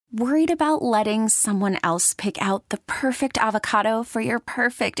Worried about letting someone else pick out the perfect avocado for your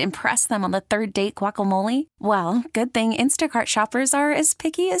perfect impress them on the third date guacamole? Well, good thing Instacart shoppers are as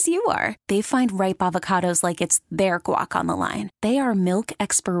picky as you are. They find ripe avocados like it's their guac on the line. They are milk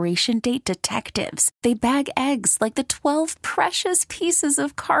expiration date detectives. They bag eggs like the 12 precious pieces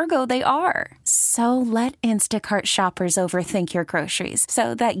of cargo they are. So let Instacart shoppers overthink your groceries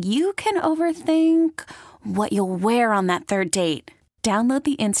so that you can overthink what you'll wear on that third date. Download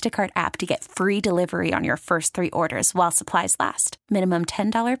the Instacart app to get free delivery on your first 3 orders while supplies last. Minimum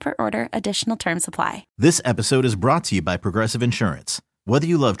 $10 per order. Additional terms apply. This episode is brought to you by Progressive Insurance. Whether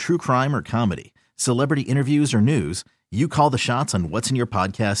you love true crime or comedy, celebrity interviews or news, you call the shots on what's in your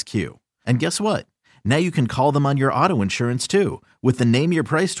podcast queue. And guess what? Now you can call them on your auto insurance too with the Name Your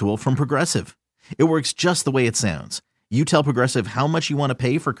Price tool from Progressive. It works just the way it sounds. You tell Progressive how much you want to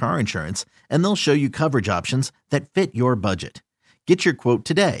pay for car insurance, and they'll show you coverage options that fit your budget. Get your quote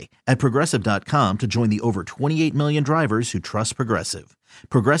today at Progressive.com to join the over 28 million drivers who trust Progressive.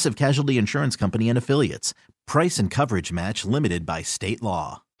 Progressive Casualty Insurance Company and Affiliates. Price and coverage match limited by state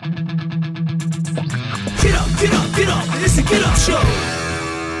law. Get up, get up, get up. It's a Get Up Show.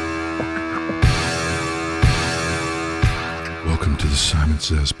 Welcome to the Simon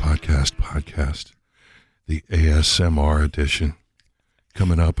Says podcast, the ASMR edition.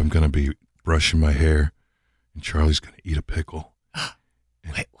 Coming up, I'm going to be brushing my hair, and Charlie's going to eat a pickle.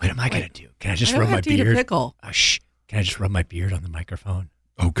 Wait, what am I going to do? Can I just rub my beard? Eat a pickle. Shh. Can I just rub my beard on the microphone?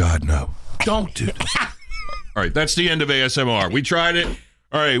 Oh, God, no. Don't do that. All right, that's the end of ASMR. We tried it.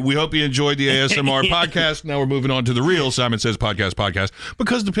 All right, we hope you enjoyed the ASMR podcast. Now we're moving on to the real Simon Says podcast,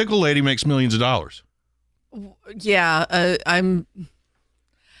 because the pickle lady makes millions of dollars. Yeah,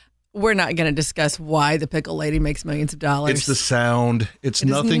 we're not going to discuss why the pickle lady makes millions of dollars. It's the sound. It's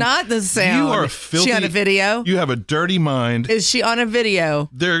nothing. It's not the sound. You are filthy. Is she on a video? You have a dirty mind. Is she on a video?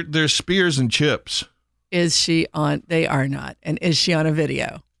 They're spears and chips. Is she on? They are not. And is she on a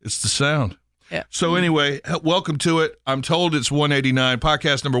video? It's the sound. Yeah. So anyway, welcome to it. I'm told it's 189,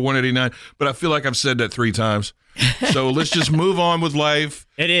 podcast number 189, but I feel like I've said that 3 times. So let's just move on with life.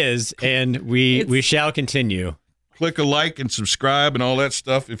 It is, and we shall continue. Click a like and subscribe and all that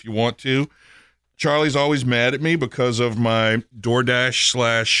stuff if you want to. Charlie's always mad at me because of my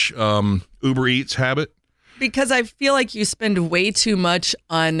DoorDash / Uber Eats habit. Because I feel like you spend way too much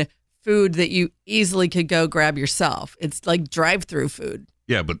on food that you easily could go grab yourself. It's like drive-through food.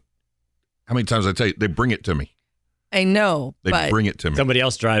 Yeah, but how many times I tell you, they bring it to me. I know, They bring it to me. Somebody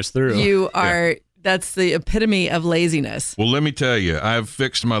else drives through. You are, that's the epitome of laziness. Well, let me tell you, I've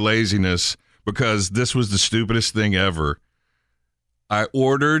fixed my laziness because this was the stupidest thing ever. I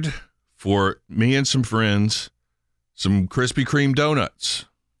ordered for me and some friends some Krispy Kreme donuts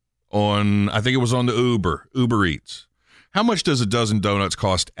on, I think it was on the Uber Eats. How much does a dozen donuts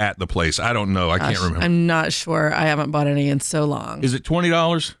cost at the place? I don't know. I can't remember. I'm not sure. I haven't bought any in so long. Is it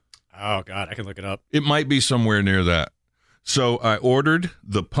 $20? Oh, God, I can look it up. It might be somewhere near that. So I ordered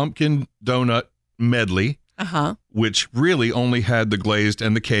the pumpkin donut medley, which really only had the glazed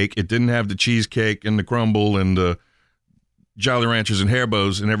and the cake. It didn't have the cheesecake and the crumble and the Jolly Ranchers and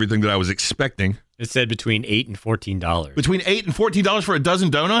Haribo's and everything that I was expecting. It said between $8 and $14. Between $8 and $14 for a dozen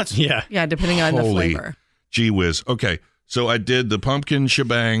donuts? Yeah. Yeah, depending on the flavor. Gee whiz. Okay, so I did the pumpkin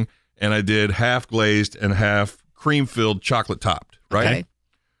shebang, and I did half glazed and half cream-filled chocolate topped, right? Okay.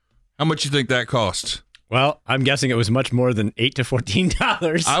 How much you think that costs? Well, I'm guessing it was much more than $8 to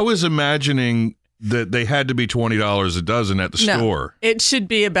 $14. I was imagining that they had to be $20 a dozen at the store. It should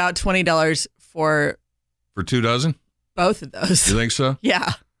be about $20 for 2 dozen? Both of those. You think so?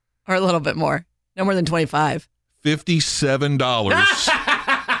 Yeah, or a little bit more. No more than 25.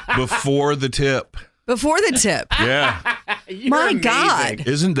 $57 before the tip. Before the tip. Yeah. My God.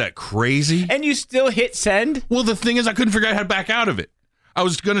 Isn't that crazy? And you still hit send? Well, the thing is, I couldn't figure out how to back out of it. I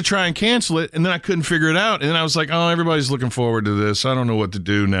was going to try and cancel it, and then I couldn't figure it out. And then I was like, oh, everybody's looking forward to this. I don't know what to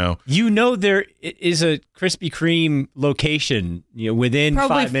do now. You know there is a Krispy Kreme location within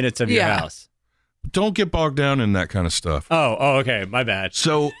probably 5 minutes of your house. Don't get bogged down in that kind of stuff. Oh, okay. My bad.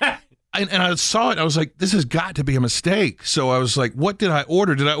 So, and I saw it. I was like, this has got to be a mistake. So I was like, what did I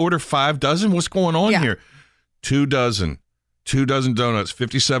order? Did I order 5 dozen? What's going on here? 2 dozen. 2 dozen donuts,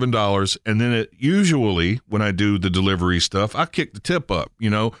 $57. And then it usually, when I do the delivery stuff, I kick the tip up,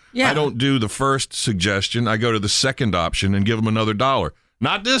 Yeah. I don't do the first suggestion. I go to the second option and give them another $1.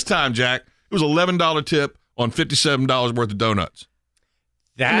 Not this time, Jack. It was $11 tip on $57 worth of donuts.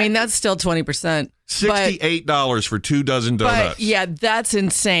 That's still 20%. $68 for 2 dozen donuts. But yeah, that's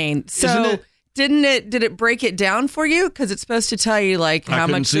insane. So did it break it down for you? Because it's supposed to tell you like how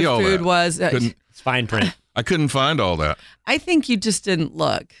much the food was. It's fine print. I couldn't find all that. I think you just didn't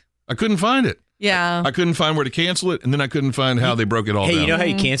look. I couldn't find it. Yeah. I couldn't find where to cancel it, and then I couldn't find how they broke it all down. Hey, you know how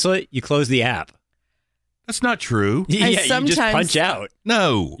you cancel it? You close the app. That's not true. Yeah, you just punch out.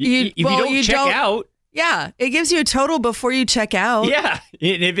 No. If you don't check out. Yeah, it gives you a total before you check out. Yeah,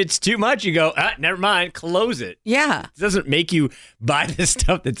 and if it's too much, you go, never mind, close it. Yeah. It doesn't make you buy the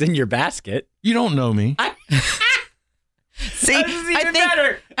stuff that's in your basket. You don't know me. See, this is even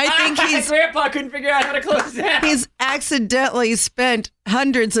better. I think Grandpa couldn't figure out how to close that. He's accidentally spent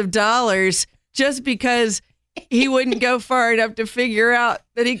hundreds of dollars just because he wouldn't go far enough to figure out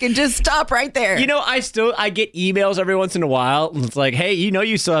that he could just stop right there. You know, I get emails every once in a while, and it's like, hey,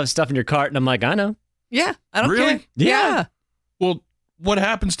 you still have stuff in your cart, and I'm like, I know. Yeah, I don't Really? care. Yeah. Well, what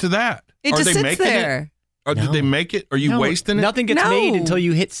happens to that? It Are just they sits making there. it? Or did they make it? Are you wasting it? Nothing gets made until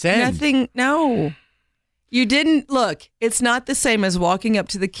you hit send. Nothing. No. You didn't look. It's not the same as walking up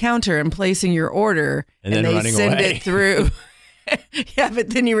to the counter and placing your order, And then they running send away. it through. Yeah, but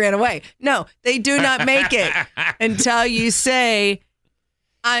then you ran away. No, they do not make it until you say,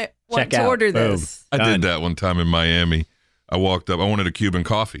 "I want Check to out. order Boom. this." I did that one time in Miami. I walked up. I wanted a Cuban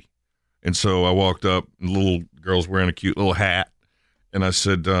coffee. And so I walked up, and the little girl's wearing a cute little hat. And I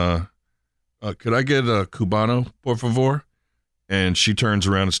said, could I get a Cubano, por favor? And she turns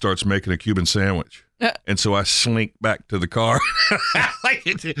around and starts making a Cuban sandwich. And so I slink back to the car. I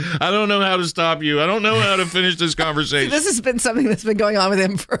don't know how to stop you. I don't know how to finish this conversation. This has been something that's been going on with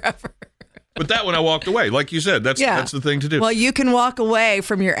him forever. But that one I walked away. Like you said, that's the thing to do. Well, you can walk away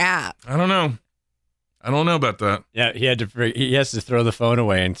from your app. I don't know about that. Yeah, he has to throw the phone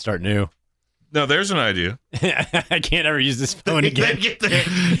away and start new. No, there's an idea. I can't ever use this phone again.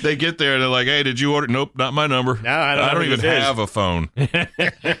 They get there and they're like, hey, did you order? Nope, not my number. No, I don't even have a phone.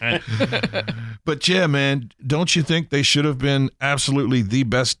 But yeah, man, don't you think they should have been absolutely the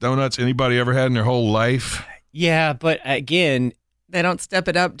best donuts anybody ever had in their whole life? Yeah, but again, they don't step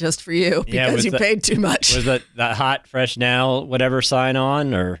it up just for you because you paid too much. Was that hot, fresh now, whatever sign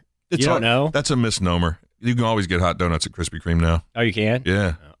on, or you don't know? That's a misnomer. You can always get hot donuts at Krispy Kreme now. Oh, you can?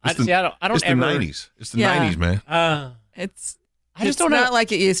 Yeah. I don't It's ever. the 90s. It's the 90s, man. It's not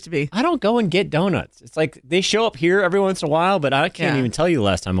like it used to be. I don't go and get donuts. It's like they show up here every once in a while, but I can't even tell you the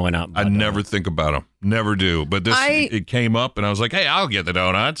last time I went out and bought never think about them. Never do. But it came up, and I was like, hey, I'll get the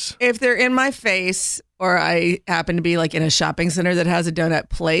donuts. If they're in my face or I happen to be like in a shopping center that has a donut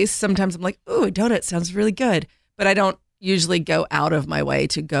place, sometimes I'm like, ooh, a donut sounds really good. But I don't usually go out of my way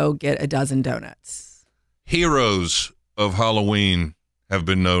to go get a dozen donuts. Heroes of Halloween have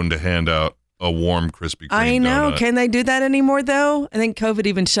been known to hand out a warm Krispy Kreme I know. donut. Can they do that anymore, though? I think COVID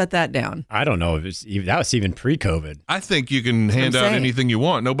even shut that down. I don't know if that was even pre-COVID. I think you can hand out anything you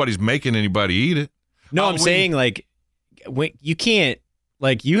want. Nobody's making anybody eat it. No, I'm saying like you can't.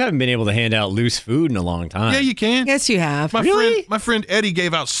 Like you haven't been able to hand out loose food in a long time. Yeah, you can. Yes, you have. My friend Eddie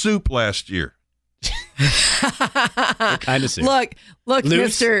gave out soup last year. What kind of soup? Look,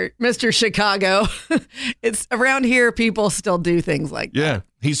 Loose? Mr. Chicago. It's around here. People still do things like that. Yeah,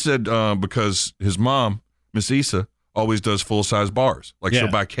 he said because his mom, Miss Issa, always does full-size bars. Like she'll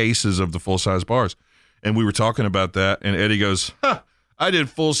buy cases of the full-size bars. And we were talking about that, and Eddie goes, I did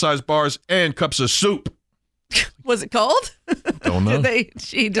full-size bars and cups of soup. Was it cold? Don't know.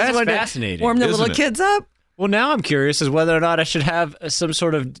 She just That's wanted fascinating, to warm the isn't little it? kids up. Well, now I'm curious as whether or not I should have some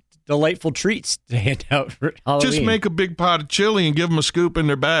sort of delightful treats to hand out for Halloween. Just make a big pot of chili and give them a scoop in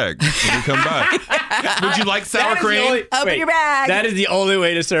their bag when they come by. Would you like sour cream? Open your bag. That is the only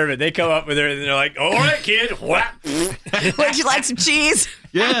way to serve it. They come up with it and they're like, all right, kid. Whap. Would you like some cheese?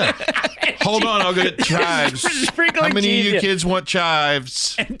 Yeah. Hold on, I'll get chives. Sprinkling How many cheese, of you kids want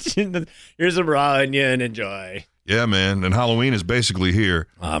chives? Here's a raw onion. Enjoy. Yeah, man. And Halloween is basically here.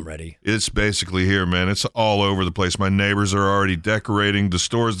 I'm ready. It's basically here, man. It's all over the place. My neighbors are already decorating. The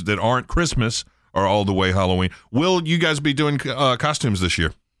stores that aren't Christmas are all the way Halloween. Will you guys be doing costumes this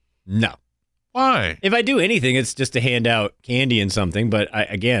year? No. Why? If I do anything, it's just to hand out candy and something. But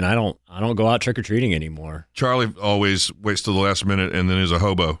I don't go out trick or treating anymore. Charlie always waits till the last minute and then is a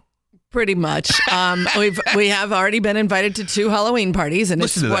hobo. Pretty much. We have already been invited to 2 Halloween parties, and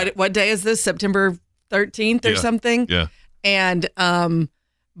Listen to that. what day is this? September 13th or something. Yeah. And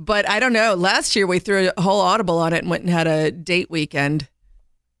but I don't know. Last year we threw a whole audible on it and went and had a date weekend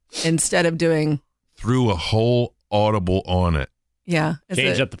instead of doing. Threw a whole audible on it. Yeah.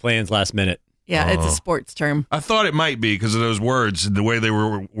 Change up the plans last minute. Yeah, it's a sports term. I thought it might be because of those words, the way they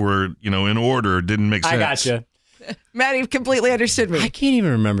were in order didn't make sense. I gotcha. Matty completely understood me. I can't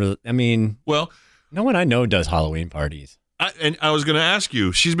even remember. I mean, Well, no one I know does Halloween parties. I was going to ask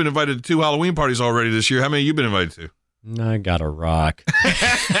you, she's been invited to 2 Halloween parties already this year. How many have you been invited to? I got a rock.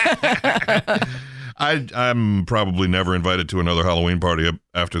 I'm probably never invited to another Halloween party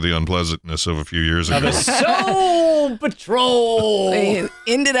after the unpleasantness of a few years ago. The Soul Patrol. They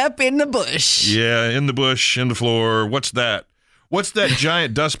ended up in the bush. Yeah, in the bush, in the floor. What's that? What's that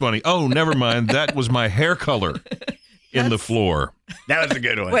giant dust bunny? Oh, never mind. That was my hair color in the floor. That was a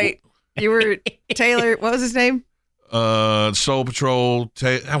good one. Wait, you were Taylor. What was his name? Soul Patrol.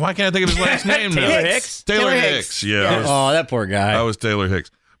 Why can't I think of his last name now? Taylor Hicks? Taylor Hicks. Yeah. Oh, that poor guy. I was Taylor Hicks.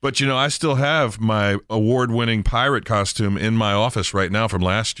 But, I still have my award-winning pirate costume in my office right now from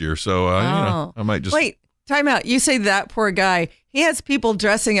last year. So, I might just... Wait, time out. You say that poor guy. He has people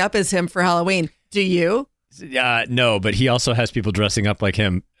dressing up as him for Halloween. Do you? No, but he also has people dressing up like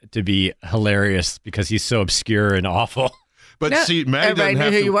him to be hilarious because he's so obscure and awful. But see, Matty doesn't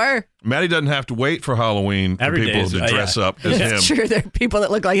have who you were. Matty doesn't have to wait for Halloween for people to dress up as him. That's true. There are people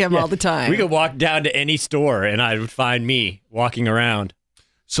that look like him all the time. We could walk down to any store and I would find me walking around.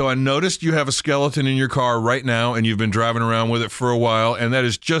 So I noticed you have a skeleton in your car right now, and you've been driving around with it for a while, and that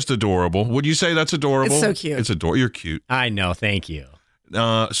is just adorable. Would you say that's adorable? It's so cute. It's adorable. You're cute. I know. Thank you.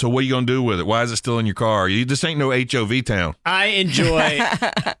 So what are you going to do with it? Why is it still in your car? This ain't no HOV town. I enjoy,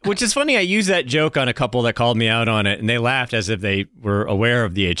 which is funny. I used that joke on a couple that called me out on it, and they laughed as if they were aware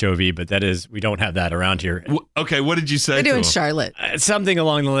of the HOV, but we don't have that around here. Okay, what did you say They do to in them? Charlotte. Something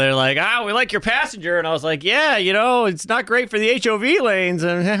along the line like, we like your passenger. And I was like, yeah, it's not great for the HOV lanes.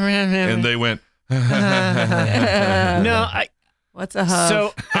 And they went, no, What's a hub?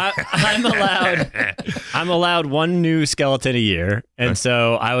 So I'm allowed one new skeleton a year, and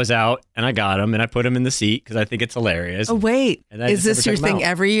so I was out and I got him and I put him in the seat because I think it's hilarious. Oh wait, And I is just this never your took 'em thing out.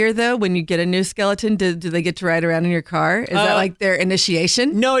 every year though? When you get a new skeleton, do they get to ride around in your car? Is that like their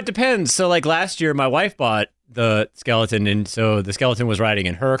initiation? No, it depends. So like last year, my wife bought the skeleton, and so the skeleton was riding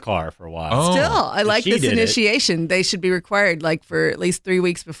in her car for a while. Oh. Still, I like She this did it. initiation. They should be required, like for at least 3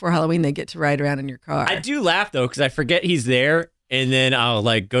 weeks before Halloween, they get to ride around in your car. I do laugh though because I forget he's there. And then I'll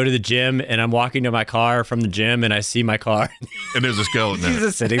like go to the gym and I'm walking to my car from the gym and I see my car. and there's a skeleton He's there.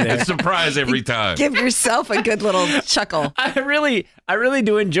 just sitting there. It's a surprise every time. Give yourself a good little chuckle. I really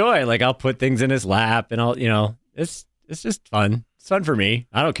do enjoy. Like I'll put things in his lap and I'll, it's just fun. It's fun for me.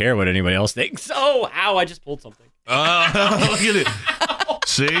 I don't care what anybody else thinks. Oh, ow, I just pulled something. Look at it.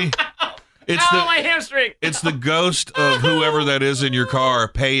 See? My hamstring. It's the ghost of whoever that is in your car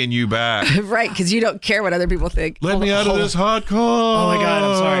paying you back. Right, because you don't care what other people think. Let me out of this hot car. Oh my God,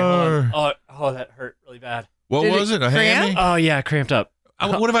 I'm sorry. Hold on. Oh, that hurt really bad. What Did was it it? A cramp? hammy? Oh yeah, cramped up.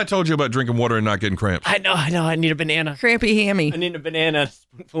 What if I told you about drinking water and not getting cramps? I know. I need a banana. Crampy hammy. I need a banana, a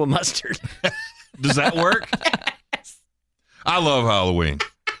spoonful of mustard. Does that work? I love Halloween.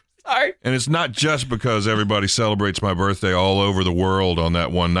 Sorry. And it's not just because everybody celebrates my birthday all over the world on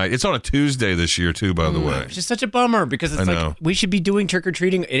that one night. It's on a Tuesday this year, too, by the way. It's just such a bummer because it's I like know. we should be doing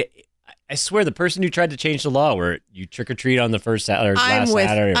trick-or-treating. I swear, the person who tried to change the law where you trick-or-treat on the first Saturday or last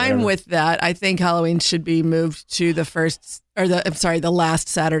Saturday. Or I'm whatever. with that. I think Halloween should be moved to the last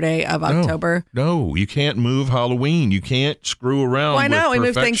Saturday of October. No, you can't move Halloween. You can't screw around Why not? We with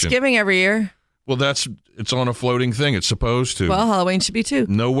move perfection. Thanksgiving every year. Well, it's on a floating thing. It's supposed to. Well, Halloween should be too.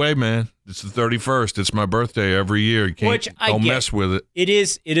 No way, man. It's the 31st. It's my birthday every year. You can't don't mess with it. It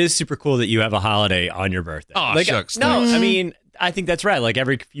is super cool that you have a holiday on your birthday. Oh, shucks. No, thanks. I mean, I think that's right. Like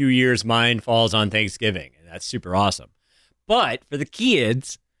every few years, mine falls on Thanksgiving, and that's super awesome. But for the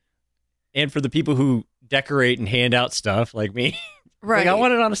kids and for the people who decorate and hand out stuff like me, Right. like I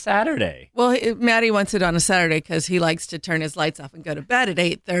want it on a Saturday. Well, Matty wants it on a Saturday because he likes to turn his lights off and go to bed at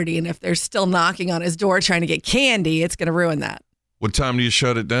 8:30. And if they're still knocking on his door trying to get candy, it's going to ruin that. What time do you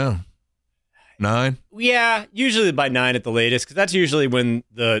shut it down? 9? Yeah, usually by 9 at the latest, because that's usually when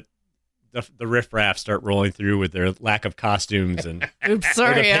the riffraff start rolling through with their lack of costumes and Oops,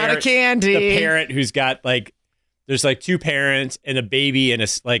 sorry, out of candy. the parent who's got like. There's like 2 parents and a baby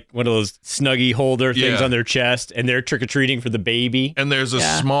and like one of those Snuggie holder things Yeah. on their chest, and they're trick or treating for the baby. And there's a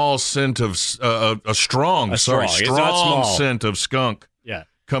small scent of a strong It's not strong small. scent of skunk Yeah.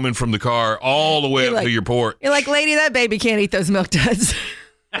 coming from the car all the way You're up like- to your port. You're like, lady, that baby can't eat those milk duds.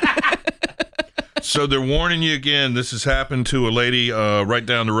 So they're warning you again. This has happened to a lady right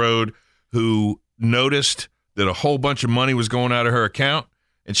down the road who noticed that a whole bunch of money was going out of her account.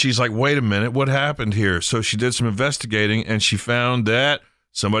 And she's like, wait a minute, what happened here? So she did some investigating, and she found that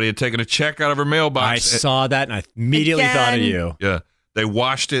somebody had taken a check out of her I mailbox. saw that and I immediately thought of Again. you. Yeah. They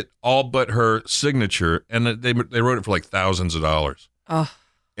washed it all but her signature, and they wrote it for like thousands of dollars. Oh,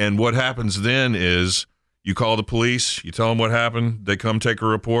 And what happens then is you call the police, you tell them what happened, they come take a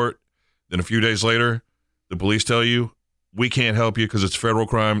report. Then a few days later, the police tell you, we can't help you because it's federal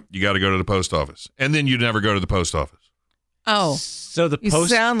crime. You got to go to the post office. And then you never go to the post office. Oh. So the You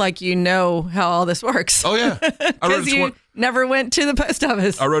post. sound like you know how all this works. Oh, yeah. Because you never went to the post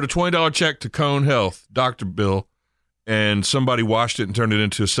office. I wrote a $20 check to Cone Health, doctor bill, and somebody washed it and turned it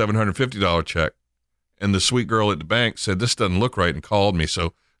into a $750 check. And the sweet girl at the bank said, this doesn't look right, and called me.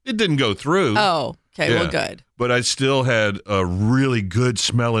 So it didn't go through. Oh, okay. Yeah. Well, good. But I still had a really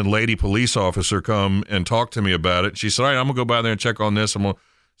good-smelling lady police officer come and talk to me about it. She said, all right, I'm going to go by there and check on this. I'm going to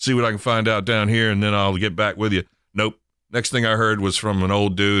see what I can find out down here, and then I'll get back with you. Nope. Next thing I heard was from an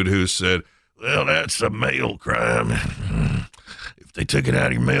old dude who said, well, that's a mail crime. If they took it out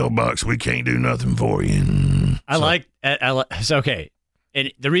of your mailbox, we can't do nothing for you. It's okay.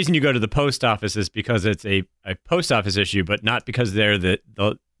 And the reason you go to the post office is because it's a post office issue, but not because they're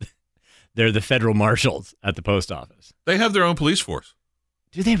they're the federal marshals at the post office. They have their own police force.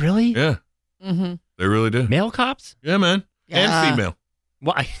 Do they really? Yeah. Mm-hmm. They really do. Male cops? Yeah, man. Yeah. And female.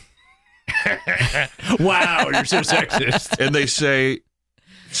 Why? Wow, you're so sexist. And they say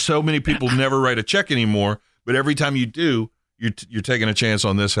so many people never write a check anymore, but every time you do, you're taking a chance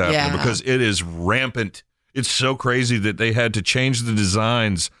on this happening because it is rampant. It's so crazy that they had to change the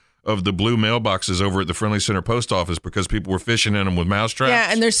designs of the blue mailboxes over at the Friendly Center post office because people were fishing in them with mouse traps.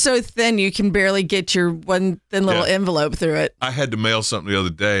 Yeah, and they're so thin you can barely get your one thin little envelope through it. I had to mail something the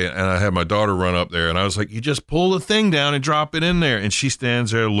other day, and I had my daughter run up there, and I was like, you just pull the thing down and drop it in there. And she stands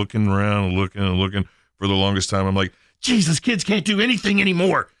there looking around, looking for the longest time. I'm like, Jesus, kids can't do anything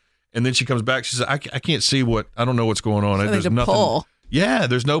anymore. And then she comes back. She says, I can't see I don't know what's going on. So There's nothing. Pull. Yeah,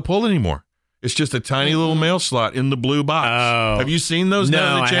 there's no pull anymore. It's just a tiny little mail slot in the blue box. Oh. Have you seen those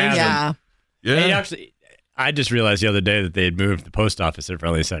now? No, They changed them? Yeah. Yeah. They actually, I just realized the other day that they had moved the post office at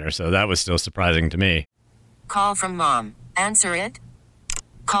Friendly Center, so that was still surprising to me. Call from mom. Answer it.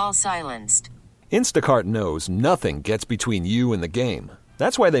 Call silenced. Instacart knows nothing gets between you and the game.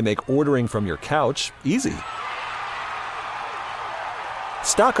 That's why they make ordering from your couch easy.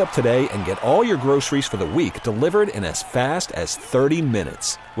 Stock up today and get all your groceries for the week delivered in as fast as 30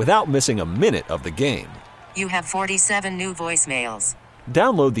 minutes without missing a minute of the game. You have 47 new voicemails.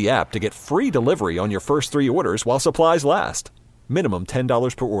 Download the app to get free delivery on your first 3 orders while supplies last. Minimum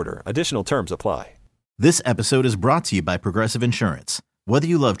 $10 per order. Additional terms apply. This episode is brought to you by Progressive Insurance. Whether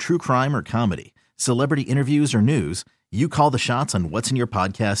you love true crime or comedy, celebrity interviews or news, you call the shots on what's in your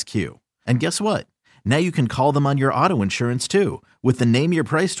podcast queue. And guess what? Now you can call them on your auto insurance too with the Name Your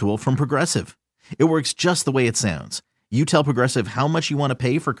Price tool from Progressive. It works just the way it sounds. You tell Progressive how much you want to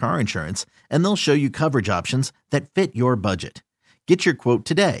pay for car insurance, and they'll show you coverage options that fit your budget. Get your quote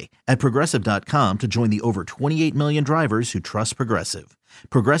today at Progressive.com to join the over 28 million drivers who trust Progressive.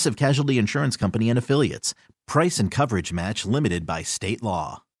 Progressive Casualty Insurance Company and Affiliates. Price and coverage match limited by state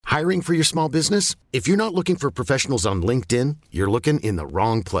law. Hiring for your small business? If you're not looking for professionals on LinkedIn, you're looking in the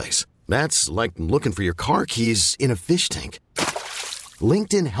wrong place. That's like looking for your car keys in a fish tank.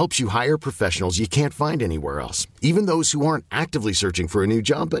 LinkedIn helps you hire professionals you can't find anywhere else, even those who aren't actively searching for a new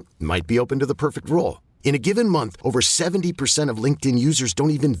job but might be open to the perfect role. In a given month, over 70% of LinkedIn users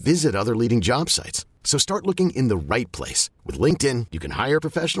don't even visit other leading job sites. So start looking in the right place. With LinkedIn, you can hire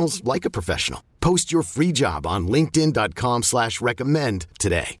professionals like a professional. Post your free job on linkedin.com/recommend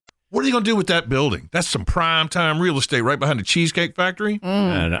today. What are they going to do with that building? That's some prime time real estate right behind the Cheesecake Factory.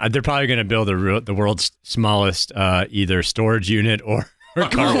 And they're probably going to build the world's smallest either storage unit or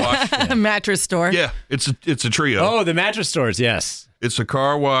car wash. A mattress store. Yeah, it's a trio. Oh, the mattress stores, yes. It's a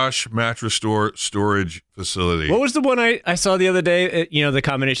car wash, mattress store, storage facility. What was the one I saw the other day? The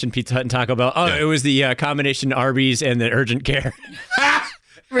combination Pizza Hut and Taco Bell. Oh, yeah. It was the combination Arby's and the urgent care.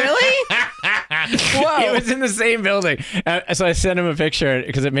 Really? Whoa. It was in the same building. So I sent him a picture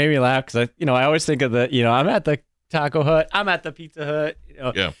because it made me laugh because I always think of I'm at the Taco Hut, I'm at the Pizza Hut.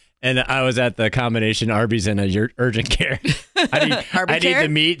 Yeah. And I was at the combination Arby's and a urgent care. I need the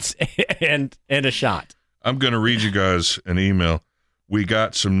meats and a shot. I'm going to read you guys an email. We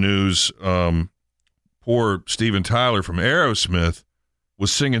got some news. Poor Steven Tyler from Aerosmith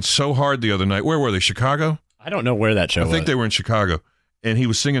was singing so hard the other night. Where were they? Chicago? I don't know where that show was. I think they were in Chicago. And he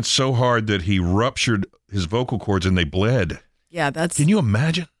was singing so hard that he ruptured his vocal cords and they bled. Yeah, that's... Can you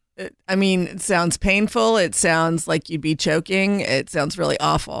imagine? It sounds painful. It sounds like you'd be choking. It sounds really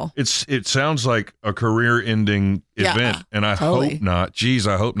awful. It sounds like a career-ending event, and I hope not. Geez,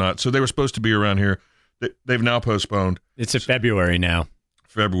 I hope not. So they were supposed to be around here. They've now postponed. It's in February now.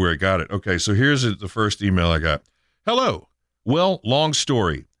 February, got it. Okay, so here's the first email I got. Hello. Well, long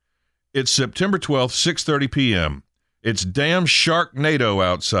story. It's September 12th, 6:30 p.m. It's damn Sharknado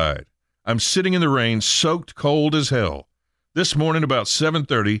outside. I'm sitting in the rain, soaked cold as hell. This morning about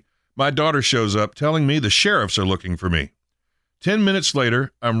 7:30, my daughter shows up telling me the sheriffs are looking for me. 10 minutes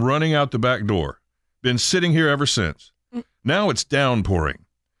later, I'm running out the back door. Been sitting here ever since. Now it's downpouring.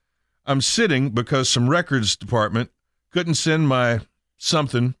 I'm sitting because some records department couldn't send my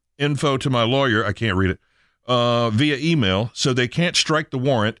something info to my lawyer. I can't read it via email, so they can't strike the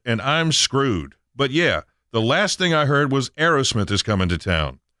warrant, and I'm screwed. But yeah, the last thing I heard was Aerosmith is coming to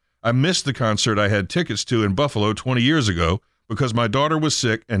town. I missed the concert I had tickets to in Buffalo 20 years ago because my daughter was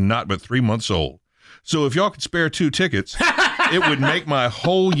sick and not but 3 months old. So if y'all could spare 2 tickets, it would make my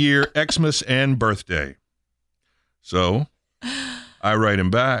whole year Xmas and birthday. So I write him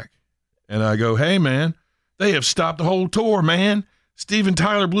back, and I go, hey, man, they have stopped the whole tour, man. Steven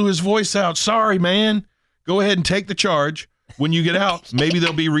Tyler blew his voice out. Sorry, man. Go ahead and take the charge. When you get out, maybe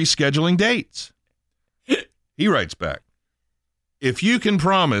they'll be rescheduling dates. He writes back, if you can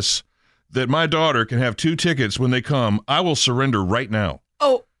promise that my daughter can have 2 tickets when they come, I will surrender right now.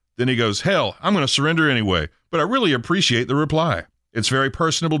 Oh. Then he goes, hell, I'm going to surrender anyway, but I really appreciate the reply. It's a very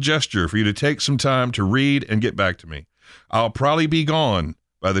personable gesture for you to take some time to read and get back to me. I'll probably be gone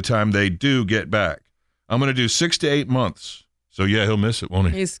by the time they do get back. I'm going to do 6 to 8 months. So, yeah, he'll miss it,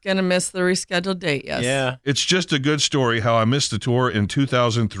 won't he? He's going to miss the rescheduled date, yes. Yeah. It's just a good story how I missed the tour in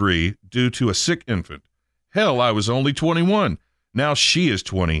 2003 due to a sick infant. Hell, I was only 21. Now she is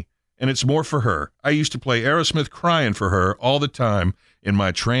 20, and it's more for her. I used to play Aerosmith crying for her all the time in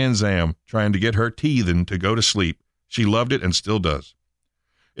my Trans Am, trying to get her teething to go to sleep. She loved it and still does.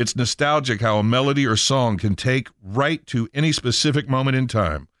 It's nostalgic how a melody or song can take right to any specific moment in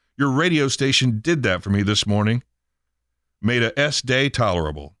time. Your radio station did that for me this morning. Made a S day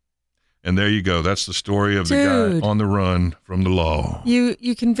tolerable. And there you go. That's the story of the guy on the run from the law.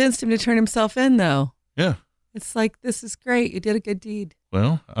 You convinced him to turn himself in, though. Yeah. It's like, this is great. You did a good deed.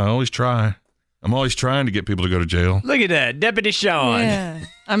 Well, I always try. I'm always trying to get people to go to jail. Look at that. Deputy Sean. Yeah.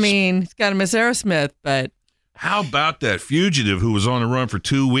 I mean, he's got to miss Aerosmith, but... How about that fugitive who was on the run for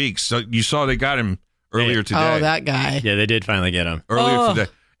 2 weeks? So you saw they got him earlier today. Oh, that guy. Yeah, they did finally get him. Earlier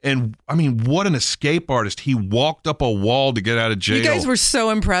today. And, I mean, what an escape artist. He walked up a wall to get out of jail. You guys were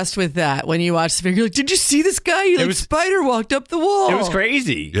so impressed with that when you watched the video. You're like, did you see this guy? Spider walked up the wall. It was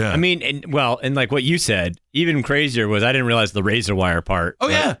crazy. Yeah. I mean, and like what you said, even crazier was I didn't realize the razor wire part. Oh,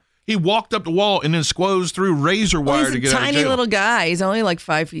 yeah. He walked up the wall and then squoze through razor wire to get out of jail. He's a tiny little guy. He's only like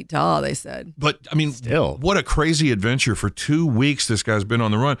 5 feet tall, they said. But, I mean, still, what a crazy adventure. For 2 weeks, this guy's been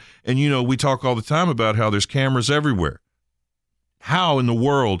on the run. And, you know, we talk all the time about how there's cameras everywhere. How in the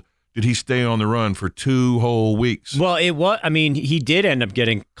world did he stay on the run for 2 whole weeks? Well, he did end up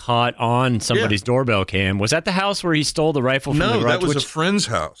getting caught on somebody's doorbell cam. Was that the house where he stole the rifle from the garage? No, that was a friend's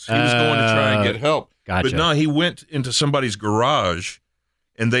house. He was going to try and get help. Gotcha. But no, he went into somebody's garage,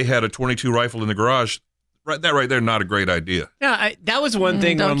 and they had a .22 rifle in the garage. Right there, not a great idea. Yeah, that was one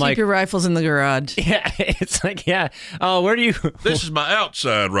thing. Don't keep keep your rifles in the garage. Yeah, it's like, oh, where do you... This is my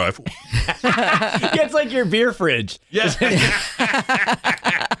outside rifle. Yeah, it's like your beer fridge. Yeah.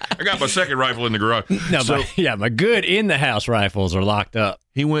 I got my second rifle in the garage. No, my good in-the-house rifles are locked up.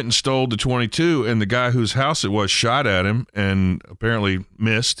 He went and stole the .22, and the guy whose house it was shot at him and apparently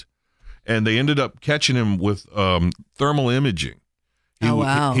missed, and they ended up catching him with thermal imaging.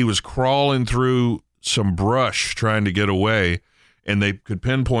 Wow. He was crawling through some brush trying to get away, and they could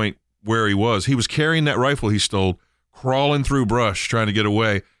pinpoint where he was. He was carrying that rifle he stole, crawling through brush trying to get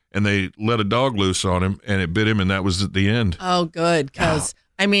away, and they let a dog loose on him, and it bit him, and that was the end. Oh, good, because,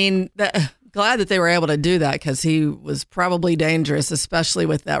 I mean, glad that they were able to do that, because he was probably dangerous, especially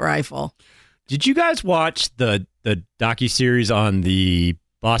with that rifle. Did you guys watch the docuseries on the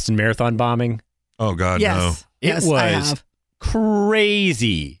Boston Marathon bombing? Oh, God, no. Yes, I have.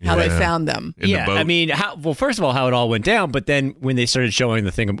 Crazy how they found them. I mean, first of all, how it all went down, but then when they started showing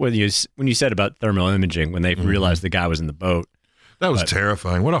the thing, when you said about thermal imaging, when they realized the guy was in the boat. That was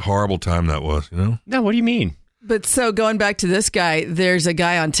terrifying. What a horrible time that was, you know? No, what do you mean? But so going back to this guy, there's a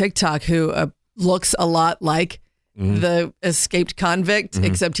guy on TikTok who looks a lot like the escaped convict,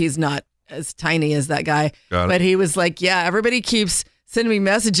 except he's not as tiny as that guy. But he was like, yeah, everybody keeps sending me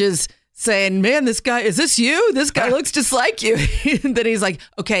messages saying, man, this guy, is this you? This guy looks just like you. Then he's like,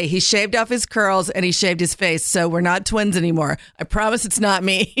 okay, he shaved off his curls and he shaved his face, so we're not twins anymore. I promise it's not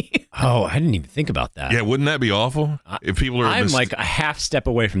me. Oh, I didn't even think about that. Yeah, wouldn't that be awful? If people are I'm like a half step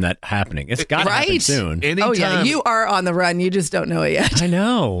away from that happening. It's got to happen soon. Anytime. Oh, yeah, you are on the run. You just don't know it yet. I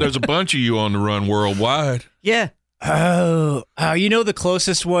know. There's a bunch of you on the run worldwide. Yeah. Oh, you know, the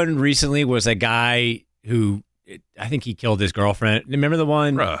closest one recently was a guy who, I think he killed his girlfriend. Remember the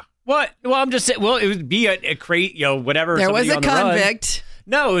one? Bruh. What? Well, I'm just saying. Well, it would be a crate, whatever. There was a convict.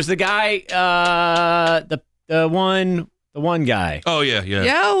 No, it was the guy. The one guy. Oh yeah.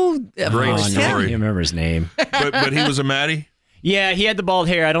 I Great story. can't remember his name. but he was a Matty. Yeah, he had the bald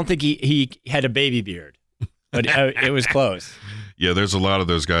hair. I don't think he had a baby beard. but it was close. Yeah, there's a lot of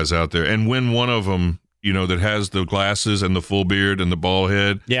those guys out there. And when one of them, that has the glasses and the full beard and the bald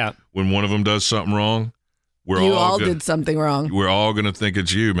head, when one of them does something wrong, you all did something wrong. We're all going to think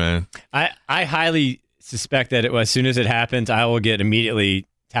it's you, man. I highly suspect that as soon as it happens, I will get immediately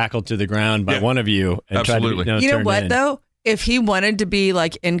tackled to the ground by one of you. And absolutely. Try to, you know what, though? If he wanted to be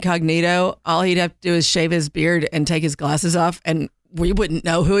like incognito, all he'd have to do is shave his beard and take his glasses off, and we wouldn't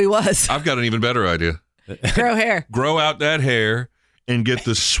know who he was. I've got an even better idea. Grow hair. Grow out that hair and get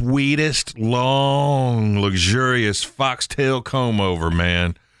the sweetest, long, luxurious foxtail comb over,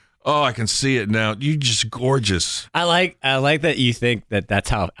 man. Oh, I can see it now. You're just gorgeous. I like that you think that's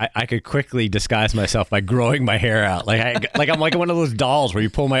how I could quickly disguise myself by growing my hair out. I'm like one of those dolls where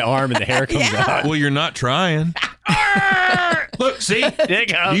you pull my arm and the hair comes out. Well, you're not trying. Look, see? There you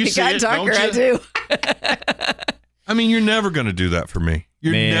go. You see it, darker, don't you? I do. I mean, you're never going to do that for me.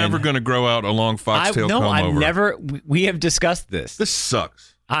 You're never going to grow out a long foxtail comb over. I've never. We have discussed this. This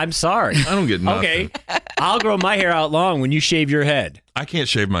sucks. I'm sorry. I don't get nothing. Okay, I'll grow my hair out long when you shave your head. I can't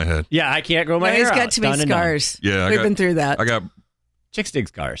shave my head. Yeah, I can't grow my hair out. He's got too many scars. Yeah, we've been through that. I got chicks dig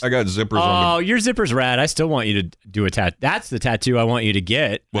scars. I got zippers on Oh, your zipper's rad. I still want you to do a tattoo. That's the tattoo I want you to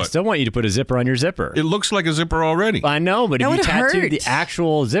get. What? I still want you to put a zipper on your zipper. It looks like a zipper already. I know, but if you tattoo the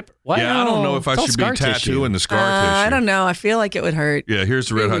actual zipper, what? Yeah, I don't know if I should be tattooing the scar tissue. I don't know. I feel like it would hurt. Yeah, here's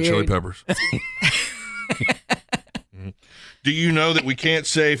the Red Hot Chili Peppers. Do you know that we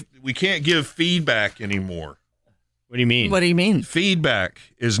can't give feedback anymore? What do you mean? What do you mean? Feedback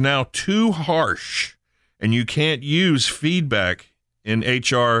is now too harsh, and you can't use feedback in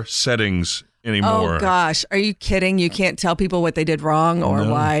HR settings anymore. Oh, gosh. Are you kidding? You can't tell people what they did wrong or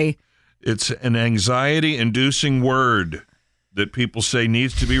why? It's an anxiety-inducing word that people say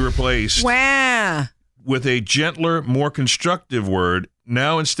needs to be replaced with a gentler, more constructive word.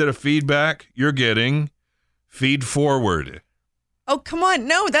 Now, instead of feedback, you're getting feed forward. Oh, come on.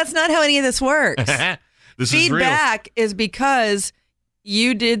 No, that's not how any of this works. Feedback is because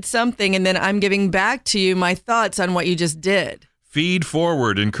you did something and then I'm giving back to you my thoughts on what you just did. Feed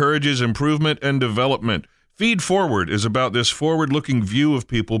forward encourages improvement and development. Feed forward is about this forward-looking view of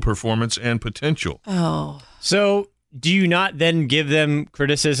people, performance, and potential. Oh. So do you not then give them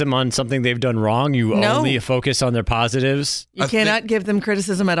criticism on something they've done wrong? You only focus on their positives? You cannot give them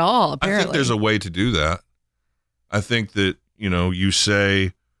criticism at all, apparently. I think there's a way to do that. I think that, you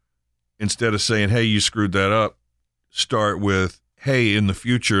say, instead of saying, hey, you screwed that up, start with, hey, in the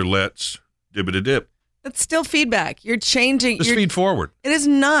future, let's dip-a-dip. That's still feedback. You're changing. Just feed forward. It is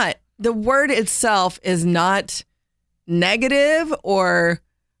not. The word itself is not negative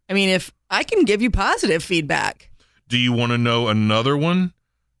if I can give you positive feedback. Do you want to know another one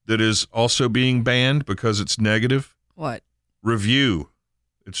that is also being banned because it's negative? What? Review.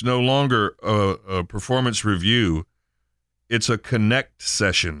 It's no longer a performance review. It's a connect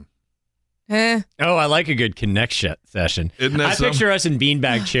session. Oh, I like a good connect session. I picture us in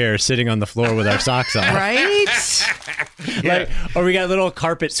beanbag chairs sitting on the floor with our socks on. Right? Or we got little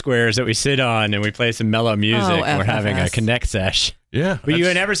carpet squares that we sit on and we play some mellow music. We're having a connect sesh. Yeah. But you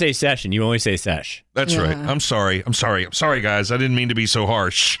never say session. You only say sesh. That's right. I'm sorry, guys. I didn't mean to be so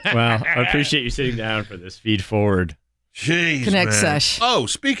harsh. Well, I appreciate you sitting down for this feed forward. Jeez, connect man. sesh. Oh,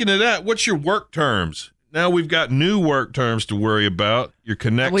 speaking of that, what's your work terms? Now we've got new work terms to worry about. Your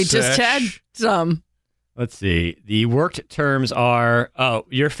connect We sesh. just had some. Let's see. The worked terms are,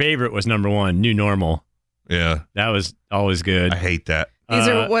 your favorite was number 1, new normal. Yeah. That was always good. I hate that. These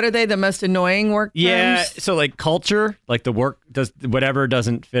are, what are they, the most annoying work terms? Yeah, so like culture, like the work does whatever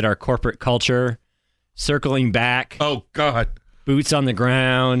doesn't fit our corporate culture. Circling back. Oh, God. Boots on the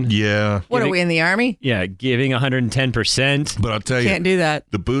ground. Yeah. What are we in the Army? Yeah, giving 110%. But I'll tell you. Can't do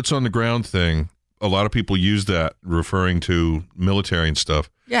that. The boots on the ground thing, a lot of people use that referring to military and stuff.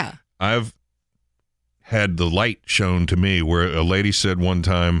 Yeah. I've had the light shown to me where a lady said one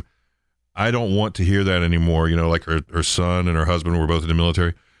time, I don't want to hear that anymore. Like her son and her husband were both in the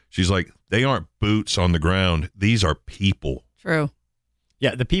military. She's like, they aren't boots on the ground. These are people. True.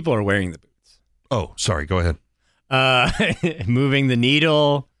 Yeah, the people are wearing the boots. Oh, sorry. Go ahead. Moving the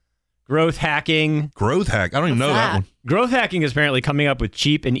needle. Growth hacking. Growth hack? I don't even know that one. Growth hacking is apparently coming up with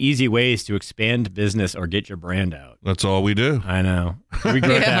cheap and easy ways to expand business or get your brand out. That's all we do. I know. We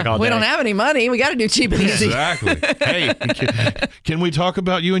growth hack all day. We don't have any money. We got to do cheap and easy. Exactly. Hey, can we talk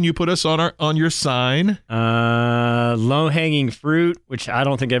about you and you put us on your sign? Low-hanging fruit, which I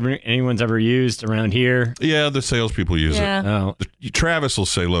don't think anyone's ever used around here. Yeah, the salespeople use it. Oh. Travis will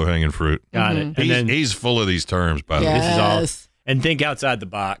say low-hanging fruit. Got it. And he's full of these terms, by the way. This is all. And think outside the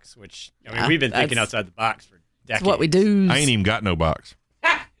box, which, we've been thinking outside the box for decades. That's what we do. I ain't even got no box.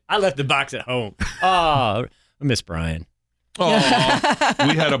 I left the box at home. Oh, I miss Brian. Oh,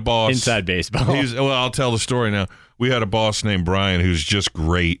 we had a boss. Inside baseball. I'll tell the story now. We had a boss named Brian who's just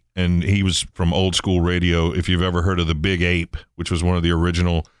great, and he was from old school radio. If you've ever heard of the Big Ape, which was one of the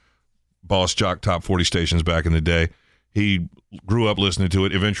original Boss Jock Top 40 stations back in the day, he grew up listening to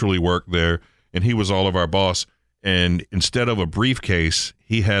it, eventually worked there, and he was all of our boss. And instead of a briefcase,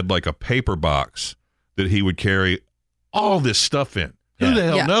 he had like a paper box that he would carry all this stuff in. Who the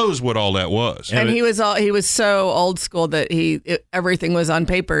hell knows what all that was? And he was so old school that everything was on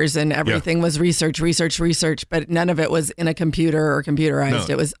papers and everything was research, but none of it was in a computer or computerized.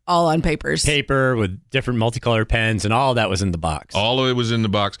 No. It was all on papers. Paper with different multicolored pens, and all of that was in the box. All of it was in the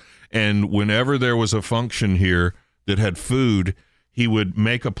box. And whenever there was a function here that had food, he would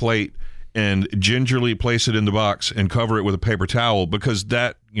make a plate and gingerly place it in the box and cover it with a paper towel because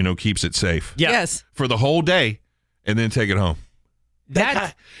that, keeps it safe. Yeah. Yes. For the whole day, and then take it home.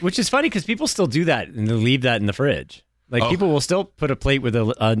 Which is funny because people still do that and they leave that in the fridge. Like people will still put a plate with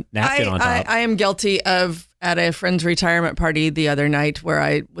a napkin on top. I am guilty of at a friend's retirement party the other night where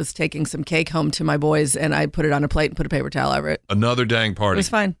I was taking some cake home to my boys and I put it on a plate and put a paper towel over it. Another dang party. It was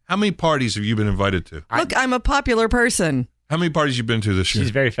fine. How many parties have you been invited to? Look, I'm a popular person. How many parties you been to this year?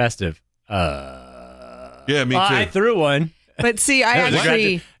 She's very festive. Yeah, me too. I threw one. But see,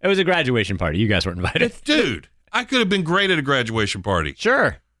 it was a graduation party. You guys weren't invited. Dude, I could have been great at a graduation party.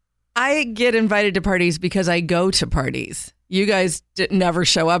 Sure. I get invited to parties because I go to parties. You guys never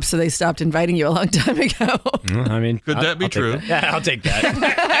show up, so they stopped inviting you a long time ago. I mean, could that be true? Yeah, I'll take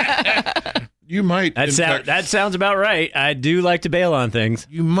that. You might. That sounds about right. I do like to bail on things.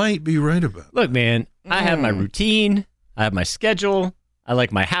 You might be right about it. Look, man, I have my routine. I have my schedule. I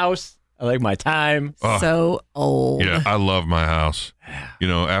like my house. I like my time. So old. Yeah, I love my house.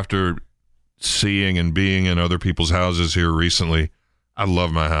 After seeing and being in other people's houses here recently, I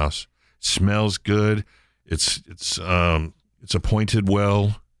love my house. Smells good. It's appointed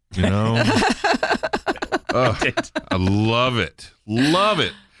well, I love it. Love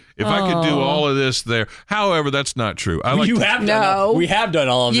it. If I could do all of this there. However, that's not true. We have done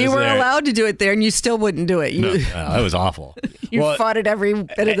all of this. You were there. allowed to do it there, and you still wouldn't do it. That was awful. You fought it every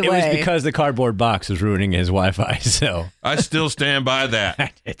bit of the way. It was because the cardboard box was ruining his Wi-Fi. So I still stand by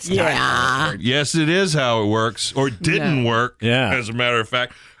that. It's not. Yes, it is how it works, or didn't work. Yeah. As a matter of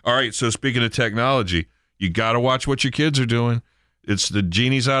fact. All right. So speaking of technology, you got to watch what your kids are doing. It's the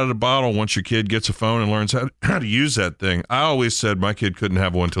genie's out of the bottle once your kid gets a phone and learns how to use that thing. I always said my kid couldn't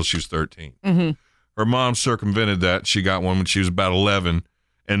have one until she was 13. Mm-hmm. Her mom circumvented that. She got one when she was about 11,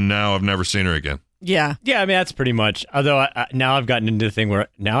 and now I've never seen her again. Yeah. Yeah, I mean, that's pretty much. Although now I've gotten into the thing where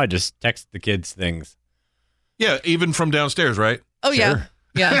now I just text the kids things. Yeah, even from downstairs, right? Oh, Sure.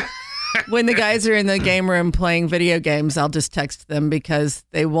 Yeah. When the guys are in the game room playing video games, I'll just text them because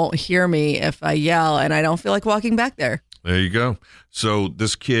they won't hear me if I yell, and I don't feel like walking back there. There you go. So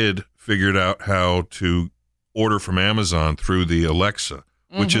this kid figured out how to order from Amazon through the Alexa,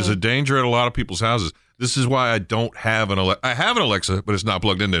 which is a danger at a lot of people's houses. This is why I don't have an Alexa. I have an Alexa, but it's not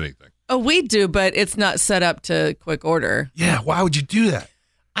plugged into anything. Oh, we do, but it's not set up to quick order. Yeah, why would you do that?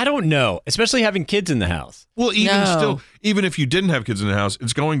 I don't know, especially having kids in the house. Well, even if you didn't have kids in the house,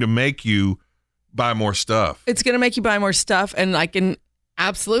 it's going to make you buy more stuff. It's going to make you buy more stuff, and I can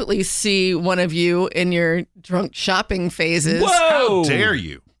absolutely see one of you in your drunk shopping phases. Whoa! How dare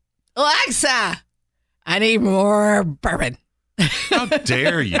you? Alexa, I need more bourbon. How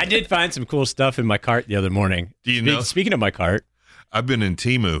dare you? I did find some cool stuff in my cart the other morning. Do you know? Speaking of my cart. I've been in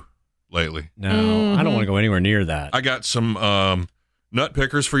Temu lately. No, I don't want to go anywhere near that. I got some nut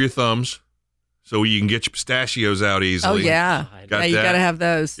pickers for your thumbs so you can get your pistachios out easily. Oh, yeah. You got to have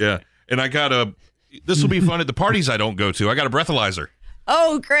those. Yeah. And I got this will be fun at the parties I don't go to. I got a breathalyzer.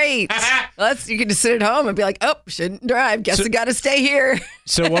 Oh, great. You can just sit at home and be like, oh, shouldn't drive. Guess I got to stay here.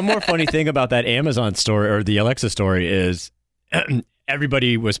 So one more funny thing about that Amazon story or the Alexa story is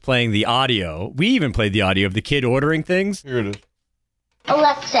everybody was playing the audio. We even played the audio of the kid ordering things. Here it is.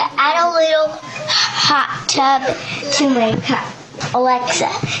 Alexa, add a little hot tub to my cup. Alexa,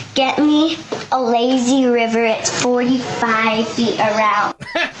 get me a lazy river. It's 45 feet around.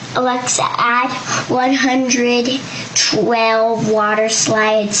 Alexa, add 112 water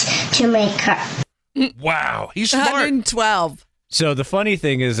slides to my cup. Wow, he's smart. 112. So the funny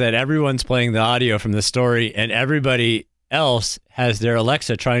thing is that everyone's playing the audio from the story, and everybody else has their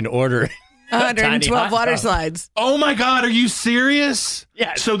Alexa trying to order 112 water slides. Oh my God, are you serious?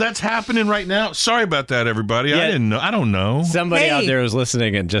 Yeah. So that's happening right now. Sorry about that, everybody. Yeah. I didn't know. I don't know. Somebody out there was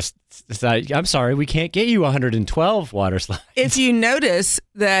listening and just decided, I'm sorry, we can't get you 112 water slides. If you notice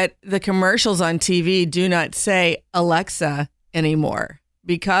that the commercials on TV do not say Alexa anymore.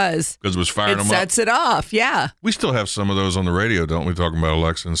 because it was firing them up. It sets it off. Yeah. We still have some of those on the radio, don't we? Talking about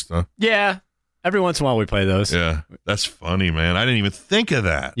Alexa and stuff. Yeah. Every once in a while we play those. Yeah. That's funny, man. I didn't even think of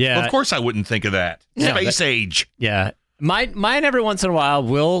that. Yeah. Of course I wouldn't think of that. Space age. Yeah. Mine every once in a while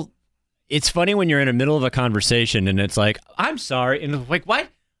will. It's funny when you're in the middle of a conversation and it's like, I'm sorry. And like, what?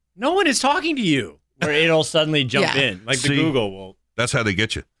 No one is talking to you. Where it'll suddenly jump in. Like the Google will. That's how they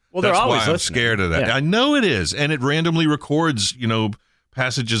get you. Well, that's they're always why I'm listening. scared of that. Yeah. I know it is. And it randomly records,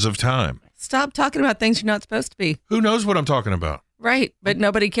 passages of time. Stop talking about things you're not supposed to be. Who knows what I'm talking about? Right. But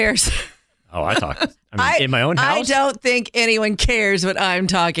nobody cares. Oh, I talk. I mean, in my own house? I don't think anyone cares what I'm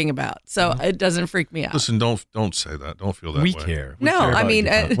talking about. So it doesn't freak me out. Listen, don't say that. Don't feel that we way. care. No, I mean,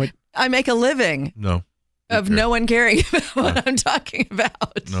 I make a living of no one caring about what I'm talking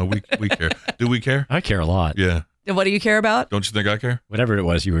about. No, we care. Do we care? I care a lot. Yeah. And what do you care about? Don't you think I care? Whatever it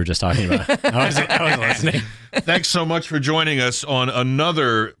was you were just talking about. I was listening. Thanks so much for joining us on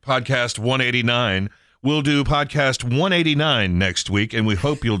another Podcast 189. We'll do Podcast 189 next week, and we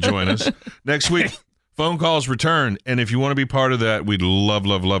hope you'll join us. Next week, phone calls return, and if you want to be part of that, we'd love,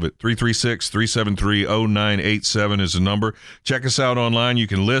 love, love it. 336-373-0987 is the number. Check us out online. You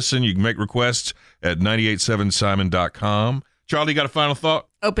can listen. You can make requests at 987simon.com. Charlie, got a final thought?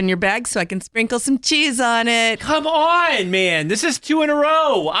 Open your bag so I can sprinkle some cheese on it. Come on, man. This is 2 in a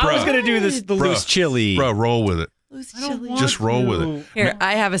row. I was going to do the loose chili. Bro, roll with it. Loose chili. Just roll with it. Here,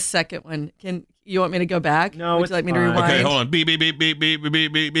 I have a second one. You want me to go back? No, Would you like me to fine. rewind? Okay, hold on. Beep, beep, beep, beep, beep, beep,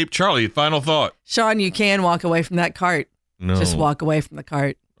 beep, beep, beep. Charlie, final thought. Sean, you can walk away from that cart. No. Just walk away from the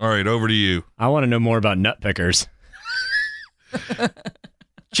cart. All right, over to you. I want to know more about nut pickers.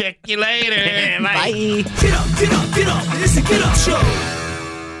 Check you later. Bye. Get up, get up, get up. It's a Get Up Show.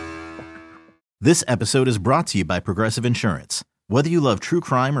 This episode is brought to you by Progressive Insurance. Whether you love true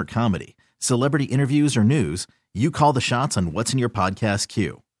crime or comedy, celebrity interviews or news, you call the shots on what's in your podcast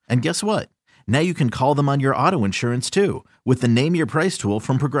queue. And guess what? Now you can call them on your auto insurance too with the Name Your Price tool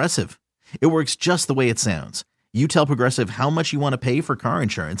from Progressive. It works just the way it sounds. You tell Progressive how much you want to pay for car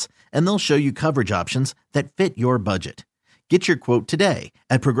insurance, and they'll show you coverage options that fit your budget. Get your quote today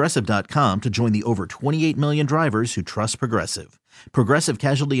at Progressive.com to join the over 28 million drivers who trust Progressive. Progressive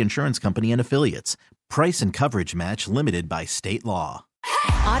Casualty Insurance Company and Affiliates. Price and coverage match limited by state law.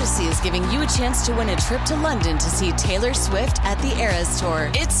 Odyssey is giving you a chance to win a trip to London to see Taylor Swift at the Eras Tour.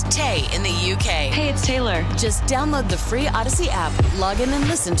 It's Tay in the UK. Hey, it's Taylor. Just download the free Odyssey app, log in and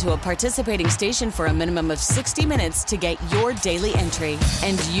listen to a participating station for a minimum of 60 minutes to get your daily entry.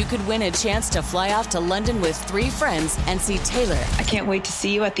 And you could win a chance to fly off to London with 3 friends and see Taylor. I can't wait to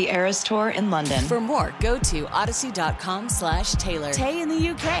see you at the Eras Tour in London. For more, go to odyssey.com/Taylor. Tay in the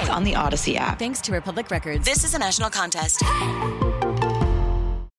UK. It's on the Odyssey app. Thanks to Republic Records. This is a national contest.